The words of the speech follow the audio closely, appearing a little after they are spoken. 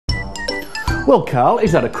Well, Karl,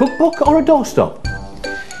 is that a cookbook or a doorstop?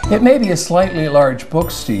 It may be a slightly large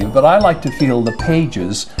book, Steve, but I like to feel the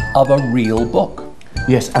pages of a real book.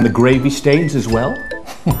 Yes, and the gravy stains as well?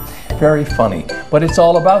 Very funny, but it's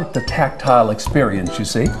all about the tactile experience, you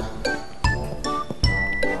see.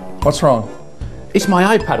 What's wrong? It's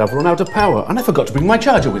my iPad. I've run out of power and I forgot to bring my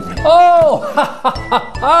charger with me. Oh!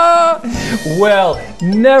 Well,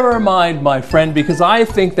 never mind, my friend, because I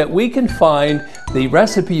think that we can find the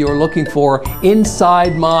recipe you're looking for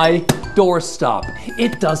inside my doorstop.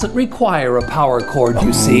 It doesn't require a power cord,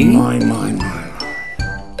 you see. My.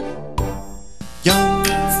 Yum, yum,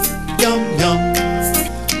 yum, yum,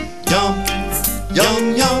 yum,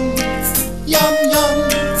 yum, yum, yum, yum,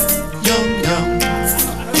 yum, yum.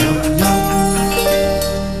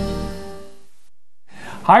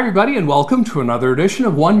 Hi, everybody, and welcome to another edition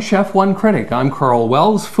of One Chef, One Critic. I'm Karl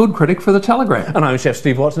Wells, food critic for The Telegram. And I'm Chef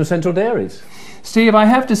Steve Watson of Central Dairies. Steve, I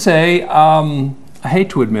have to say, I hate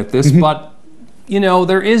to admit this, but you know,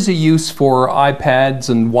 there is a use for iPads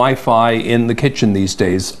and Wi-Fi in the kitchen these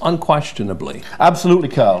days, unquestionably. Absolutely,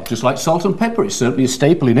 Karl. Just like salt and pepper, it's certainly a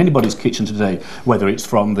staple in anybody's kitchen today, whether it's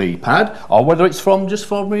from the pad or whether it's from just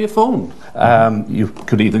from your phone. You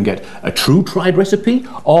could even get a true tried recipe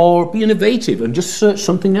or be innovative and just search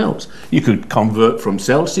something else. You could convert from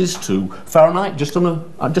Celsius to Fahrenheit just on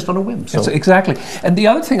a whim. So. Exactly. And the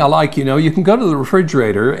other thing I like, you know, you can go to the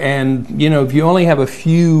refrigerator and, you know, if you only have a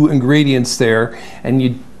few ingredients there, and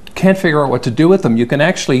you can't figure out what to do with them, you can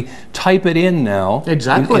actually type it in now.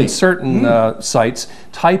 Exactly. In certain sites,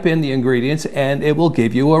 type in the ingredients and it will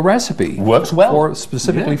give you a recipe. Works well.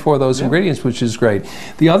 Specifically for those ingredients, which is great.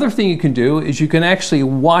 The other thing you can do is you can actually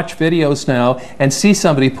watch videos now and see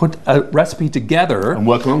somebody put a recipe together. And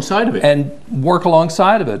work alongside of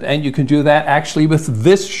it. And you can do that actually with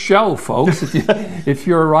this show, folks. If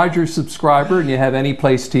you're a Rogers subscriber and you have Any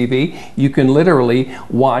Place TV, you can literally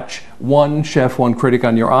watch One Chef, One Critic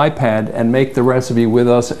on your iPad and make the recipe with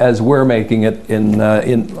us as we're making it in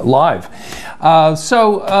live.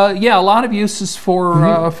 Yeah, a lot of uses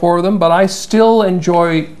for them, but I still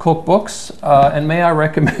enjoy cookbooks, and may I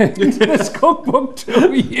recommend this cookbook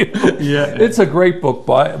to you? Yeah. It's a great book,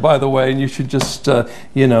 by the way, and you should just,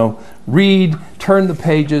 you know, read, turn the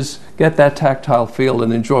pages, get that tactile feel,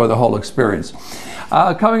 and enjoy the whole experience.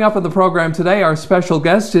 Coming up on the program today, our special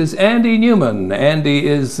guest is Andy Newman. Andy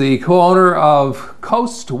is the co-owner of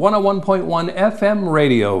Coast 101.1 FM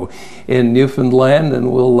radio in Newfoundland, and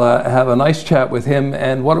we'll have a nice chat with him.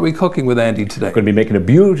 And what are we cooking with Andy today? We're going to be making a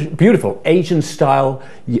beautiful Asian-style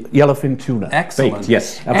yellowfin tuna. Excellent. Baked.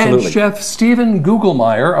 Yes, absolutely. And Chef Stephen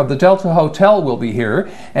Gugelmeier of the Delta Hotel will be here,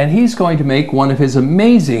 and he's going to make one of his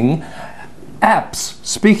amazing apps.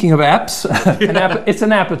 Speaking of apps, it's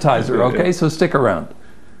an appetizer, okay? So stick around.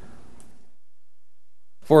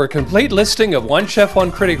 For a complete listing of One Chef,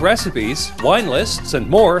 One Critic recipes, wine lists, and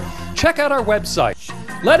more, check out our website.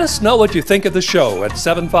 Let us know what you think of the show at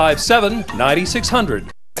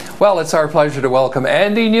 757-9600. Well, it's our pleasure to welcome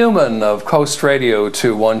Andy Newman of Coast Radio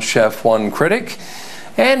to One Chef, One Critic.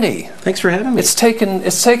 Andy, thanks for having me. It's taken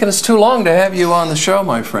us too long to have you on the show,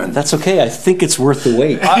 my friend. That's okay. I think it's worth the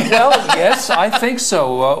wait. Well, yes, I think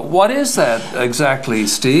so. What is that exactly,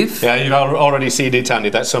 Steve? Yeah, you've already seen it, Andy.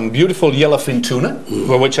 That's some beautiful yellowfin tuna,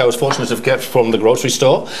 which I was fortunate to get from the grocery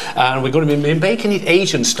store, and we're going to be baking it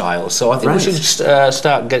Asian style. So I think we should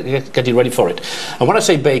start getting ready for it. And when I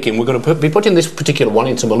say baking, we're going to be putting this particular one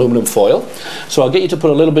in some aluminum foil. So I'll get you to put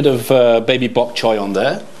a little bit of baby bok choy on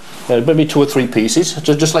there. Maybe 2 or 3 pieces.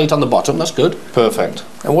 Just lay it on the bottom. That's good. Perfect.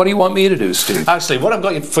 And what do you want me to do, Steve? Actually, what I've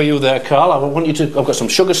got for you there, Karl, I've got some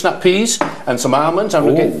sugar snap peas and some almonds.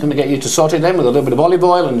 I'm going to get you to saute them with a little bit of olive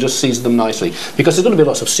oil and just season them nicely, because there's going to be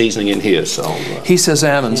lots of seasoning in here. So he says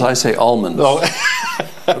almonds. I say almonds. Oh.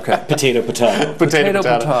 Okay. Potato. Potato.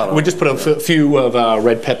 We just put a few of our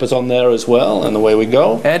red peppers on there as well, and away we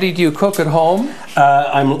go. Andy, do you cook at home?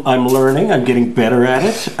 I'm learning. I'm getting better at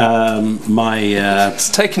it. It's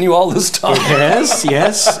taken you all this time. It has,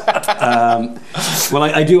 yes. Well,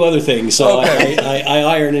 I do other things. So I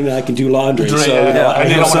iron and I can do laundry. I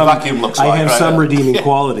have some redeeming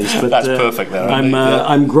qualities. But that's perfect. There,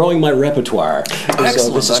 I'm growing my repertoire. Excellent.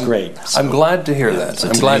 So this is great. I'm glad to hear that.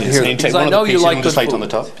 I'm glad to hear that. Because I know you like good food. On the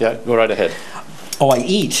top. Yeah, go right ahead. Oh, I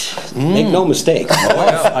eat. Make no mistake.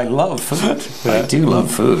 I love food. I do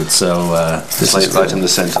love food. So this is right in the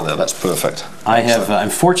center there. That's perfect.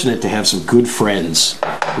 I'm fortunate to have some good friends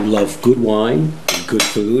who love good wine, good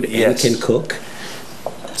food, and can cook.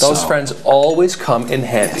 Those friends always come in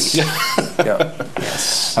handy.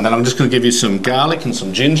 Yes. And then I'm just going to give you some garlic and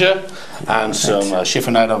some ginger and some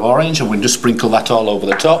chiffonade of orange, and we'll just sprinkle that all over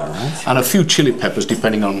the top. And a few chili peppers,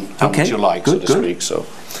 depending on how much you like, so to speak.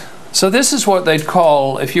 So this is what they'd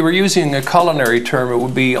call, if you were using a culinary term, it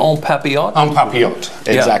would be en papillote. En papillote,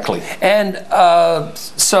 exactly. Yeah. And I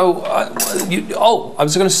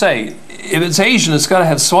was going to say, if it's Asian, it's got to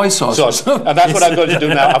have soy sauce. And that's what I'm going to do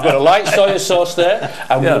now. I've got a light soy sauce there.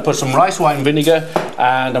 I'm going to put some rice wine vinegar,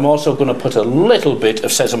 and I'm also going to put a little bit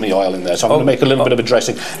of sesame oil in there. So I'm going to make a little bit of a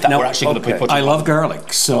dressing that we're actually going to be putting. I love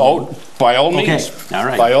garlic, so by all means. All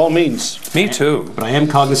right. By all means. Me too. But I am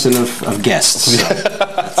cognizant of guests.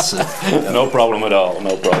 So no problem at all.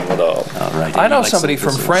 No problem at all. All right. I know somebody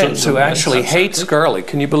from France who actually hates garlic.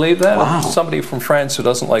 Can you believe that? Wow. Somebody from France who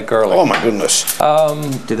doesn't like garlic. Oh my goodness.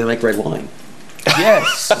 Do they like red wine?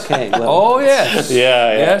 Yes. Okay. Well, oh yes.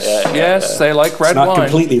 Yes. They like red wine. Not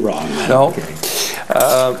completely wrong. No. Okay.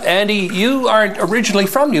 Andy, you aren't originally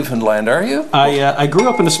from Newfoundland, are you? I grew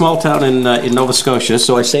up in a small town in Nova Scotia,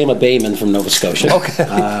 so I say I'm a Bayman from Nova Scotia. Okay.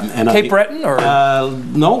 Cape Breton, or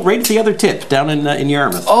no, right at the other tip, down in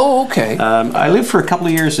Yarmouth. Oh, okay. I lived for a couple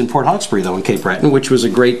of years in Port Hawkesbury, though, in Cape Breton, which was a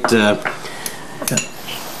great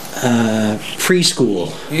preschool.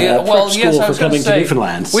 School for coming to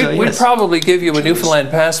Newfoundland. We'd probably give you a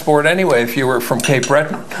Newfoundland passport anyway if you were from Cape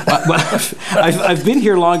Breton. I've been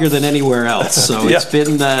here longer than anywhere else, so it's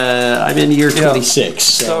been. I'm in year 26.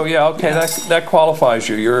 So that qualifies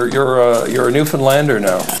you. You're a Newfoundlander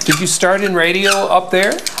now. Did you start in radio up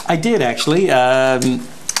there? I did actually. You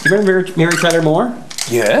remember Mary Tyler Moore?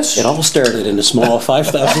 Yes. It all started in a small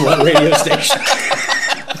 5,000 watt radio station.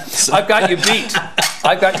 I've got you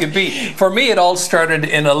beat. For me, it all started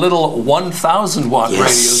in a little 1,000 watt radio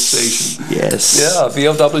station. Yes. Yeah,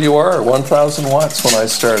 VOWR, 1,000 watts when I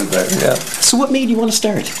started there. Yeah. So what made you want to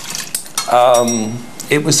start?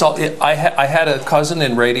 It was. I had a cousin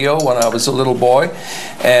in radio when I was a little boy,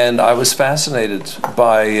 and I was fascinated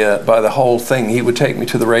by the whole thing. He would take me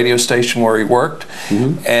to the radio station where he worked,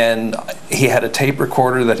 and he had a tape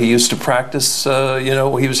recorder that he used to practice. He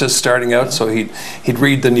was just starting out, so he'd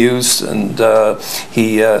read the news, and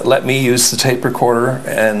he let me use the tape recorder,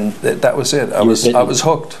 and that was it. I was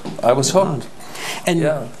hooked. I was hooked. And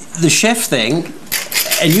the chef thing.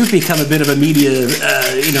 And you've become a bit of a media,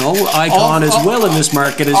 icon as well in this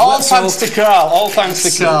market as well. All thanks to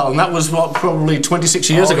Karl. And that was probably 26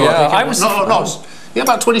 years ago. Yeah, I think.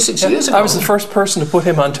 About 26 years ago. I was the first person to put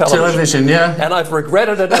him on television. And I've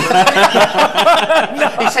regretted it ever since.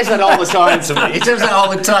 He says that all the time to me.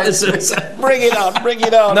 Bring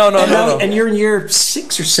it on. No. And you're in year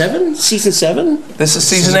 6 or 7? Season 7? This is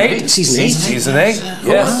season 8. Season 8.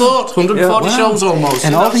 Yeah. I thought 140 shows almost.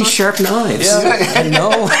 And all these sharp knives. Yeah. I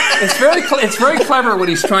know. It's very clever what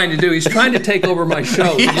he's trying to do. He's trying to take over my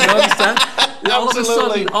show. You notice that? All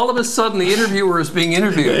of a sudden, the interviewer is being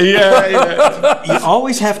interviewed. You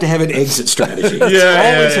always have to have an exit strategy.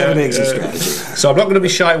 Have an exit strategy. So I'm not going to be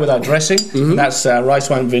shy with our dressing. That's rice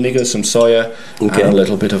wine vinegar, some soya, and a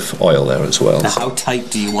little bit of oil there as well. Now, how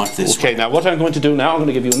tight do you want this? Okay, now what I'm going to do now, I'm going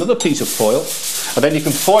to give you another piece of foil, and then you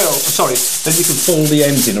can fold the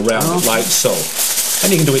ends in around it like so.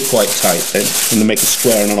 And you can do it quite tight then, and make a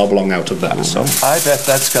square and an oblong out of that. So I bet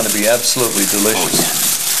that's going to be absolutely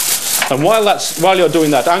delicious. And while you're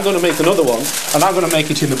doing that, I'm going to make another one, and I'm going to make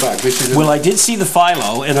it in the bag. I did see the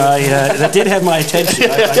phyllo, and that did have my attention.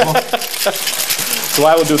 So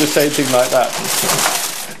I will do the same thing like that.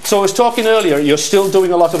 So I was talking earlier, you're still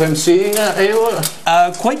doing a lot of emceeing, are you?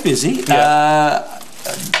 Quite busy.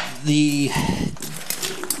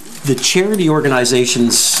 The charity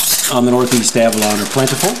organizations on the Northeast Avalon are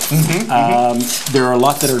plentiful. There are a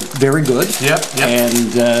lot that are very good.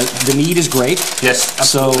 And the need is great. Yes,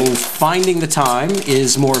 absolutely. So finding the time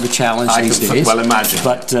is more of a challenge these days. I can well imagine.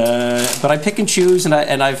 But I pick and choose, and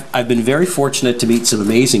I've been very fortunate to meet some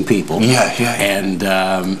amazing people. And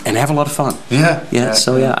have a lot of fun.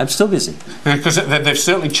 So I'm still busy. Because they've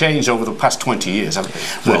certainly changed over the past 20 years, haven't they?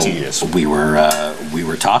 30 years. We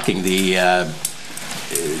were talking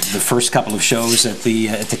the first couple of shows at the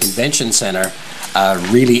convention center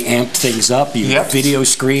really amped things up. You had video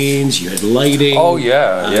screens, you had lighting. Oh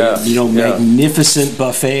yeah. Magnificent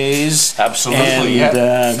buffets. Absolutely,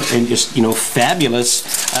 and just fabulous.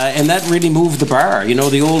 And that really moved the bar.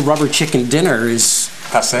 The old rubber chicken dinner is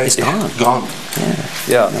passé. It's gone.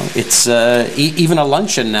 Yeah. It's even a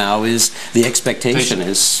luncheon now is the expectation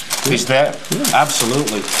is there.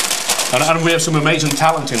 Absolutely. And we have some amazing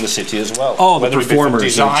talent in the city as well. Oh, the performers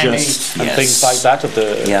designing just and things like that of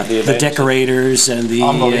the the decorators and the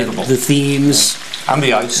themes. And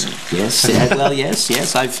the ice. Yes, well,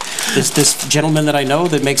 yes. I've this gentleman that I know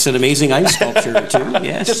that makes an amazing ice sculpture too.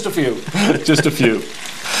 Yes, just a few, just a few.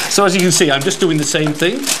 So as you can see, I'm just doing the same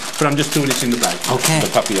thing, but I'm just doing it in the bag. Okay. The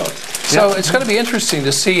papillote. So it's going to be interesting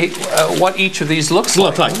to see what each of these looks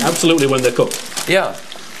like. Absolutely, when they're cooked. Yeah.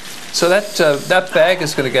 So that bag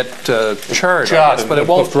is going to get charred, I guess, but it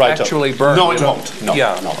won't actually burn. No, it won't. No.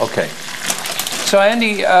 Yeah. No. Okay. So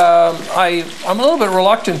Andy, I'm a little bit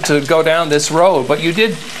reluctant to go down this road, but you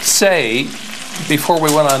did say before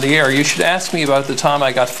we went on the air you should ask me about the time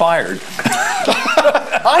I got fired.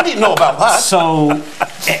 I didn't know about that. So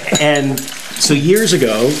years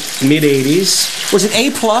ago, mid '80s, was it A+,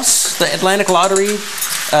 the Atlantic Lottery?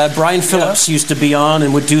 Brian Phillips used to be on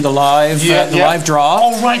and would do the live live draw.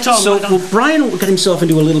 Oh, right on. So well, Brian got himself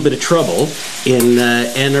into a little bit of trouble,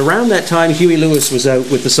 and around that time, Huey Lewis was out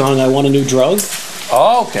with the song "I Want a New Drug."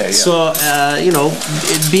 Oh, okay. Yeah. So,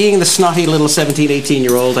 being the snotty little 17,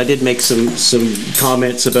 18-year-old, I did make some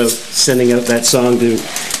comments about sending out that song to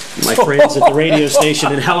my friends at the radio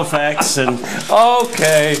station in Halifax, and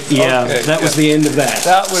that was the end of that.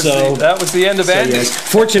 That was the end of Andy. Yes.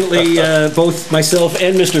 Fortunately, both myself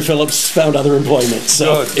and Mr. Phillips found other employment,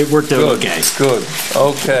 so it worked out okay. Good.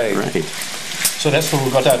 Okay. Right. So that's what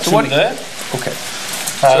we've got that tuna there. Okay.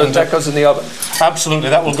 So that goes in the oven. Absolutely,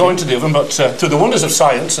 that will go into the oven, but through the wonders of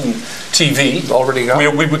science and TV,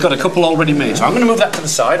 we've got a couple already made. So I'm going to move that to the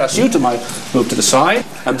side. Ask you to move to the side.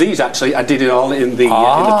 And these actually, I did it all in the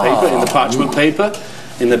paper, in the parchment paper,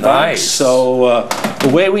 in the bag. Nice. So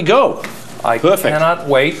away we go. I cannot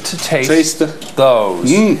wait to taste those.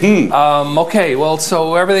 Mm-hmm. Okay, well,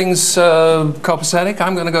 so everything's copacetic.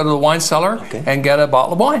 I'm going to go to the wine cellar and get a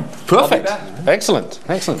bottle of wine. Perfect. Excellent.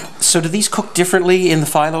 So do these cook differently in the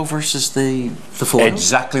phyllo versus the foil?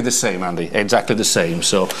 Exactly the same, Andy. Exactly the same.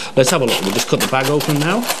 So let's have a look. We'll just cut the bag open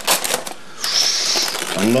now.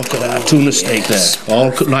 And look at that tuna steak there.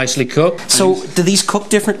 All nicely cooked. So do these cook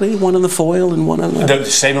differently? One on the foil and one on the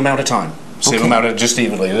same amount of time. Same amount of just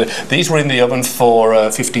evenly. These were in the oven for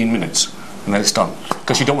 15 minutes. And then it's done.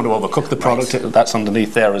 Because you don't want to overcook the product. Right. That's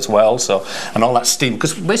underneath there as well. So, and all that steam.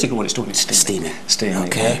 Because basically what it's doing is steaming. Steaming.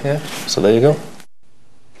 Okay. Yeah. So there you go.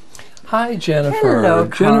 Hi, Jennifer. Hello, Karl.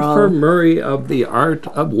 Jennifer Murray of The Art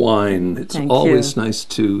of Wine. It's always nice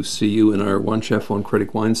to see you in our One Chef One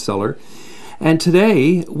Critic wine cellar. And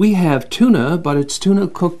today we have tuna, but it's tuna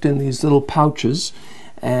cooked in these little pouches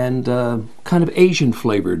and kind of Asian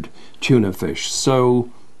flavored tuna fish. So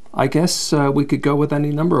I guess we could go with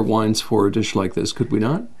any number of wines for a dish like this, could we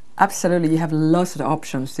not? Absolutely, you have lots of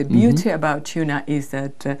options. The beauty about tuna is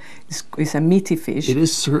that it's a meaty fish. It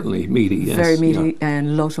is certainly meaty, yes. Very meaty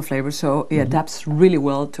and lots of flavor, so it adapts really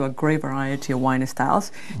well to a great variety of wine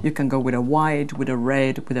styles. You can go with a white, with a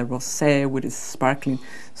red, with a rosé, with a sparkling.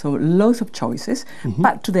 So lots of choices.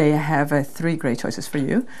 But today I have 3 great choices for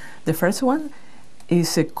you. The first one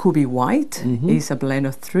is a Cuvée White. It's a blend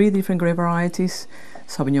of 3 different grape varieties: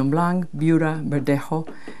 Sauvignon Blanc, Bura, Verdejo,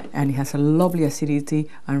 and it has a lovely acidity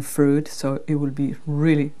and fruit, so it will be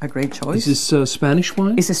really a great choice. Is this Spanish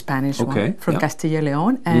wine? It's a Spanish wine from Castilla y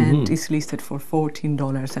León, and it's listed for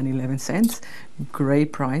 $14.11.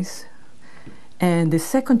 Great price. And the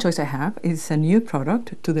second choice I have is a new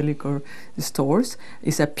product to the liquor stores.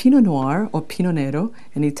 It's a Pinot Noir or Pinot Nero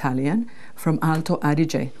in Italian from Alto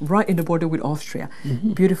Adige, right in the border with Austria.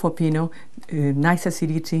 Beautiful Pinot, nice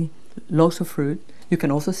acidity, lots of fruit. You can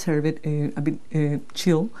also serve it a bit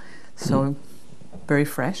chill, so very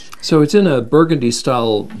fresh. So it's in a Burgundy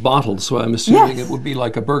style bottle, so I'm assuming it would be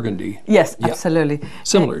like a Burgundy. Yes, absolutely.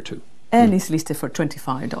 Similar to. And it's listed for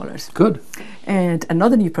 $25. Good. And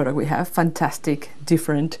another new product we have, fantastic,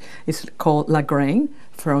 different, is called La Grain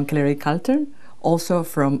from Clary Caltern, also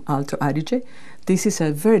from Alto Adige. This is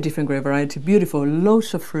a very different grape variety, beautiful,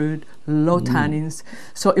 lots of fruit, low tannins,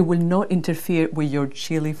 so it will not interfere with your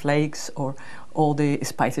chili flakes or all the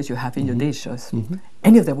spices you have in your dishes.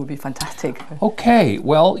 Any of them would be fantastic. Okay,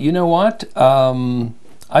 well, you know what?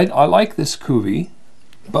 I like this cuvee,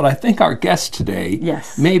 but I think our guest today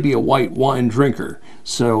may be a white wine drinker,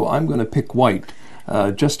 so I'm going to pick white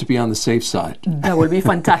just to be on the safe side. That would be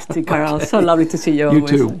fantastic, Karl. So lovely to see you. You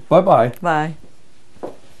too. Bye-bye. Bye.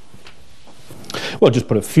 Well, just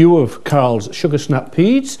put a few of Karl's sugar snap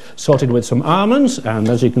peas, sorted with some almonds, and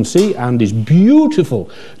as you can see, Andy's beautiful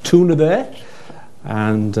tuna there.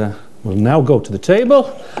 And we'll now go to the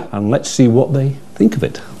table, and let's see what they think of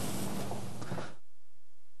it.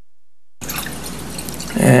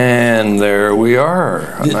 And there we are,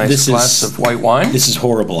 a nice glass of white wine. This is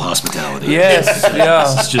horrible hospitality. Yes,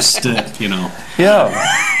 yeah. It's just, you know. Yeah.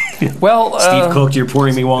 Well, Steve cooked, you're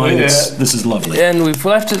pouring me wine. This is lovely. And we've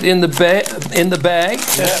left it in the bag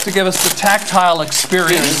just to give us the tactile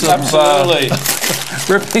experience of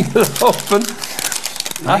ripping it open.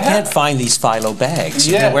 I can't find these phyllo bags.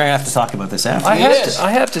 Yeah. We're going to have to talk about this after.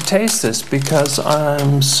 I have to taste this because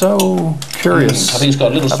I'm so curious. I think it's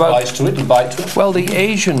got a little spice to it and bite to it. Well, the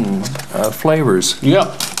Asian flavors.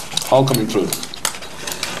 Yeah, all coming through.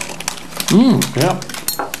 Yeah.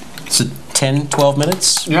 So 10, 12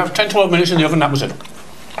 minutes? Yeah, 10, 12 minutes in the oven, that was it.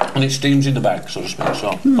 And it steams in the bag, so to speak,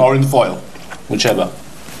 so. Or in the foil, whichever.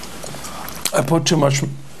 I put too much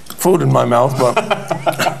food in my mouth, but...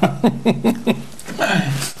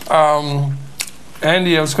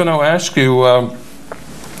 Andy, I was going to ask you,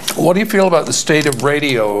 what do you feel about the state of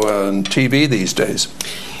radio and TV these days?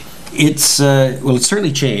 It's, well, it's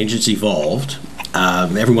certainly changed, it's evolved.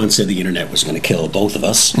 Everyone said the internet was going to kill both of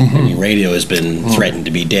us. I mean, radio has been threatened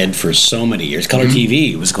to be dead for so many years. Color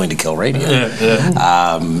TV was going to kill radio.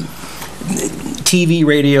 TV,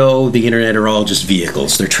 radio, the internet are all just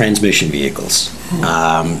vehicles. They're transmission vehicles.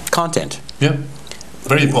 Content. Yeah,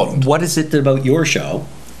 very important. What is it about your show?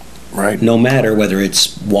 Right. No matter whether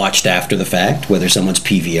it's watched after the fact, whether someone's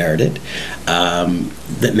PVR'd it,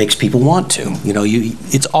 that makes people want to. You know,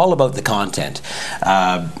 it's all about the content.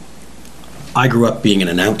 I grew up being an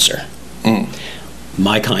announcer.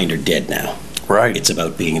 My kind are dead now. Right. It's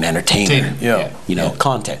about being an entertainer. Yeah. You know,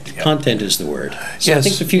 content. Yeah. Content is the word. So Yes. I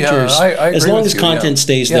think the future is, I as agree long with as you, content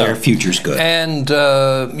stays there, future's good. And,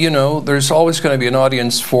 you know, there's always going to be an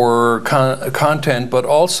audience for content, but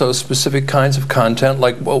also specific kinds of content.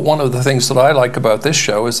 Like, well, one of the things that I like about this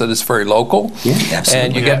show is that it's very local. Yeah, absolutely.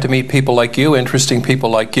 And you get to meet people like you, interesting people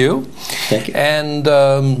like you. Thank you.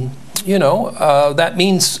 And, you know, that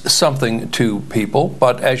means something to people.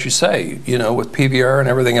 But as you say, you know, with PVR and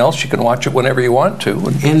everything else, you can watch it whenever you want to.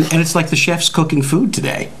 And it's like the chefs cooking food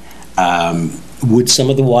today. Would some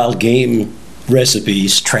of the wild game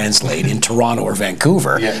recipes translate in Toronto or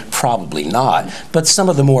Vancouver? Yeah. Probably not. But some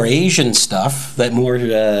of the more Asian stuff, that more,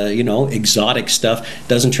 you know, exotic stuff,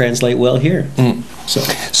 doesn't translate well here.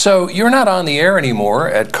 So you're not on the air anymore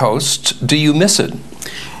at Coast. Do you miss it?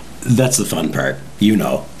 That's the fun part, you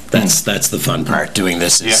know. That's the fun part. Doing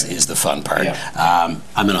this is the fun part. Yeah.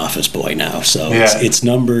 I'm an office boy now, so it's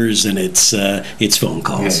numbers and it's phone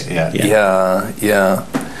calls. Yeah.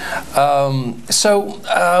 So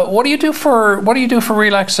what do you do for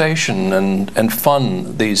relaxation and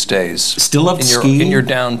fun these days? Still love skiing. In your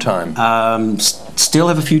downtime. Still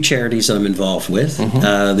have a few charities that I'm involved with.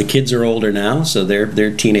 The kids are older now, so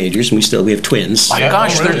they're teenagers, and we have twins. My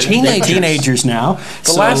gosh, they're teenagers. They're teenagers now.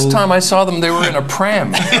 The last time I saw them, they were in a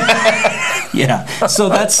pram. Yeah, so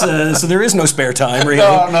that's so there is no spare time really.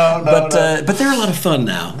 No. But they're a lot of fun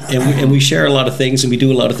now, and we share a lot of things, and we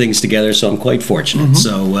do a lot of things together. So I'm quite fortunate.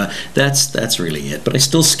 So that's really it. But I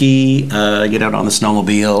still ski, get out on the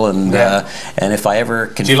snowmobile, and if I ever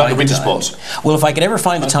can. Do you like the find winter time- sports? Well, if I could ever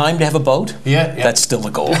find the time to have a boat, that's still the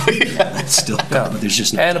goal. That's still the goal. But there's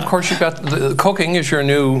just no And time. of course, you've got the cooking is your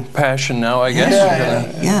new passion now, I guess.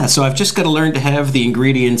 Yeah, so I've just got to learn to have the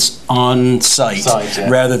ingredients on site yeah.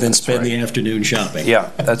 rather than spend the afternoon shopping. Yeah,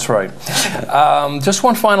 that's right. Just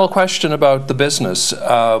one final question about the business.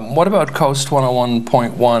 What about Coast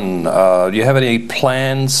 101.1? Do you have any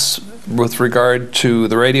plans with regard to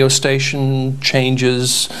the radio station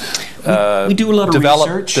changes? We do a lot of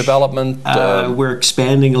research. Development. We're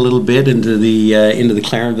expanding a little bit into the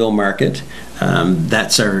Clarenville market.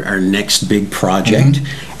 That's our next big project,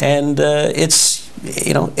 and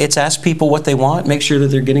it's ask people what they want, make sure that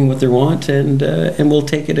they're getting what they want, and we'll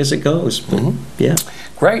take it as it goes. But, yeah.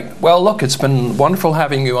 Great. Well, look, it's been wonderful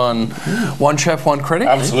having you on One Chef, One Critic.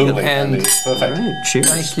 Absolutely. And perfect. Right,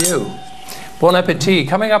 cheers. thank you. Bon appetit.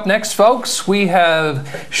 Coming up next, folks, we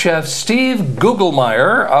have Chef Steve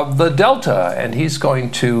Gugelmeier of the Delta, and he's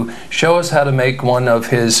going to show us how to make one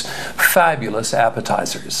of his fabulous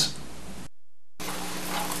appetizers.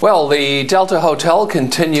 Well, the Delta Hotel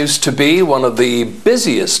continues to be one of the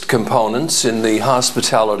busiest components in the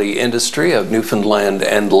hospitality industry of Newfoundland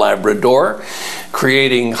and Labrador,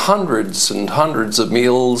 creating hundreds and hundreds of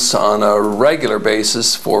meals on a regular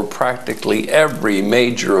basis for practically every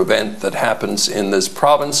major event that happens in this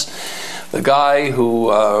province. The guy who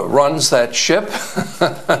runs that ship,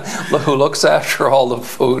 who looks after all the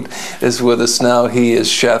food, is with us now. He is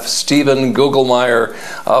Chef Stephen Gugelmeier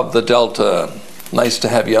of the Delta. Nice to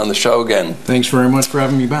have you on the show again. Thanks very much for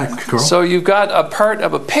having me back, Carl. So you've got a part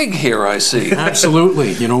of a pig here, I see.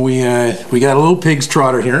 Absolutely. You know, we got a little pig's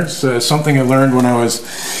trotter here. It's something I learned when I was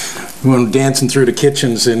dancing through the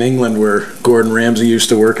kitchens in England where Gordon Ramsay used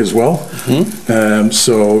to work as well.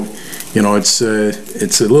 So you know, it's a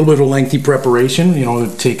little bit of a lengthy preparation. You know,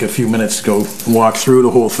 it'll take a few minutes to go walk through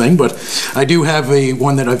the whole thing. But I do have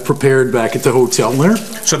one that I've prepared back at the hotel there.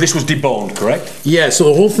 So this was deboned, correct? Yeah. So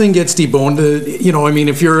the whole thing gets deboned. You know, I mean,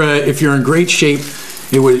 if you're in great shape,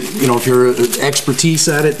 it would, you know, if you're expertise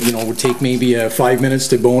at it, you know, it would take maybe 5 minutes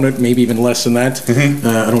to bone it, maybe even less than that.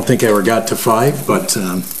 I don't think I ever got to 5, but.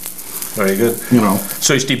 Very good. You know.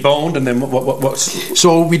 So it's deboned, and then what's...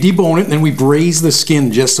 So we debone it, and then we braise the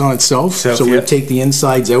skin just on itself. So we take the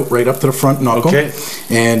insides out right up to the front knuckle. Okay.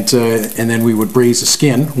 And then we would braise the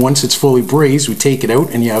skin. Once it's fully braised, we take it out,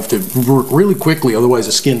 and you have to work really quickly, otherwise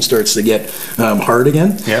the skin starts to get hard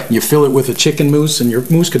again. Yep. You fill it with a chicken mousse, and your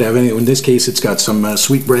mousse could have any. In this case, it's got some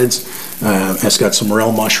sweetbreads. It's got some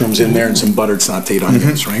morel mushrooms in there and some buttered sautéed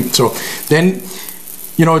onions, right? So then...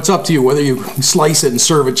 You know, it's up to you whether you slice it and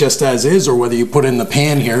serve it just as is, or whether you put it in the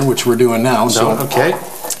pan here, which we're doing now. So, okay.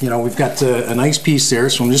 You know, we've got a nice piece there,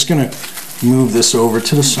 so I'm just going to move this over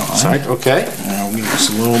to the side. Okay. Now we use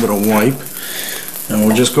a little bit of wipe, and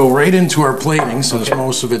we'll just go right into our plating, since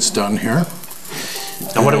most of it's done here.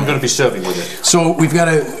 And what are we going to be serving with it? So we've got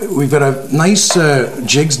a nice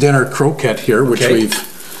Jig's Dinner croquette here, which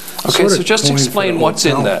we've. Okay, so just explain what's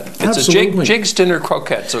in that. It's a Jig's Dinner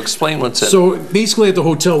croquette, so explain what's in it. So basically at the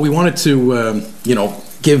hotel, we wanted to, you know,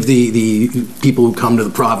 give the people who come to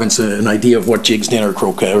the province an idea of what Jig's Dinner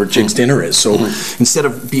croquette or Jig's Dinner is. So instead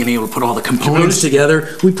of being able to put all the components together,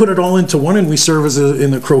 we put it all into one, and we serve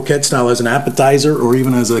in the croquette style as an appetizer or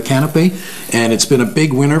even as a canapé. And it's been a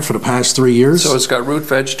big winner for the past 3 years. So it's got root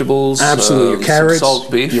vegetables, absolutely, your carrots,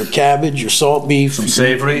 salt beef, your cabbage, your salt beef, some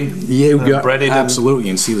savory, breaded,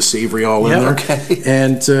 absolutely, and see the savory all in there. Okay.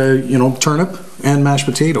 And you know, turnip and mashed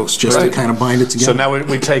potatoes, just to kind of bind it together. So now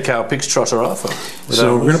we take our pig's trotter off.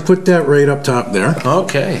 So we're going to put that right up top there.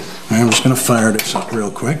 Okay. I'm just going to fire this up real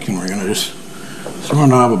quick, and we're going to just throw a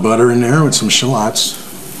knob of butter in there with some shallots.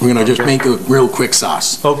 We're going to just make a real quick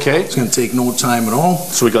sauce. Okay. It's going to take no time at all.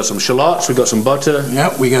 So we got some shallots, we got some butter.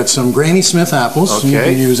 Yep, we got some Granny Smith apples. Okay. You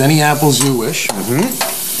can use any apples you wish.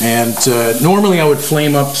 And normally I would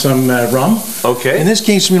flame up some rum. Okay. In this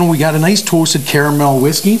case, you know, we got a nice toasted caramel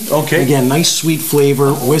whiskey. Okay. Again, nice sweet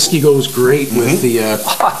flavor. Whiskey goes great with the...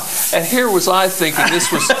 And here was I thinking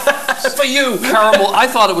this was for you, caramel. I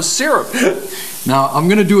thought it was syrup. Now, I'm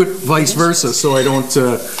going to do it vice versa, so I don't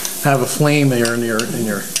have a flame there in your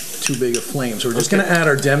too big a flame. So we're just going to add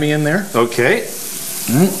our demi in there. Okay.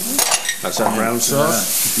 That's that brown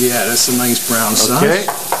sauce. Yeah, that's a nice brown sauce. Okay.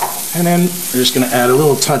 And then we're just going to add a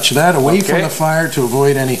little touch of that away from the fire to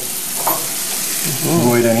avoid any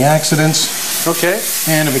accidents. Okay.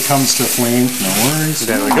 And if it comes to flame, no worries.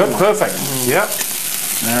 There we go. Perfect. Yep.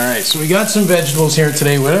 All right. So we got some vegetables here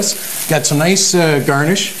today with us. Got some nice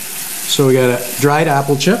garnish. So we got a dried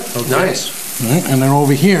apple chip. Okay. Nice. All right. And then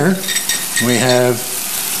over here we have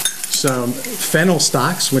some fennel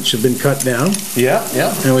stalks, which have been cut down. Yeah.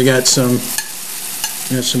 Yeah. And we got some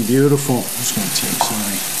beautiful. I'm just going to take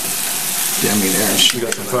some. Demi there. We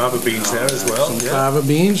got some fava beans there as well. Some fava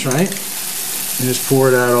beans, right? And just pour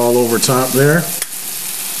that all over top there.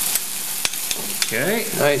 Okay,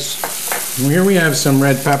 nice. And here we have some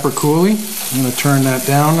red pepper coulis. I'm going to turn that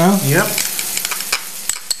down now. Yep.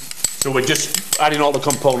 So we're just adding all the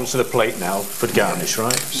components to the plate now for garnish,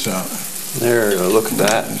 right? So there, look at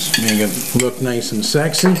that. Just make it look nice and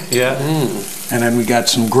sexy. Yeah. And then we got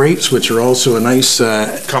some grapes, which are also a nice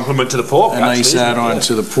complement to the pork. Nice add-on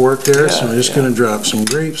to the pork there. So we're just going to drop some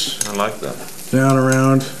grapes. I like that. Down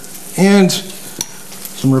around, and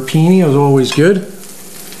some rapini is always good.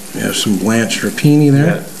 We have some blanched rapini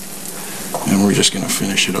there, and we're just going to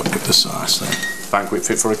finish it up with the sauce then. Banquet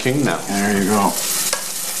fit for a king now. There you go.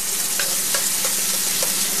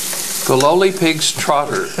 The lowly pig's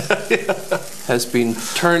trotter has been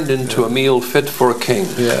turned into a meal fit for a king.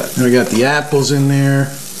 Yeah. And we got the apples in there.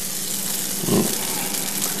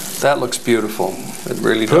 That looks beautiful. It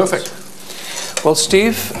really does. Perfect. Well,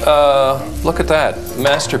 Steve, look at that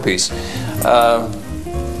masterpiece. I'm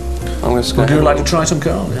just going. Would you like to try some,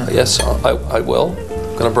 Karl? Yeah. Yes, I will.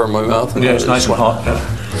 I'm going to burn my mouth. Yeah, it's nice and hot.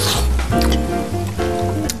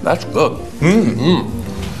 That's good.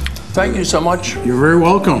 Thank you so much. You're very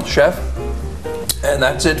welcome, Chef. And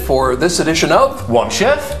that's it for this edition of One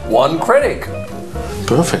Chef, One Critic.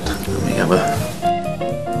 Perfect. Let me have a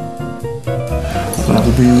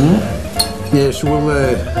fava bean there. Yes, we'll.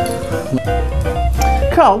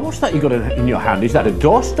 Karl, what's that you got in your hand? Is that a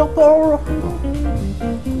doorstop or?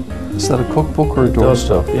 Is that a cookbook or a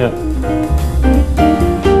doorstop? Yeah.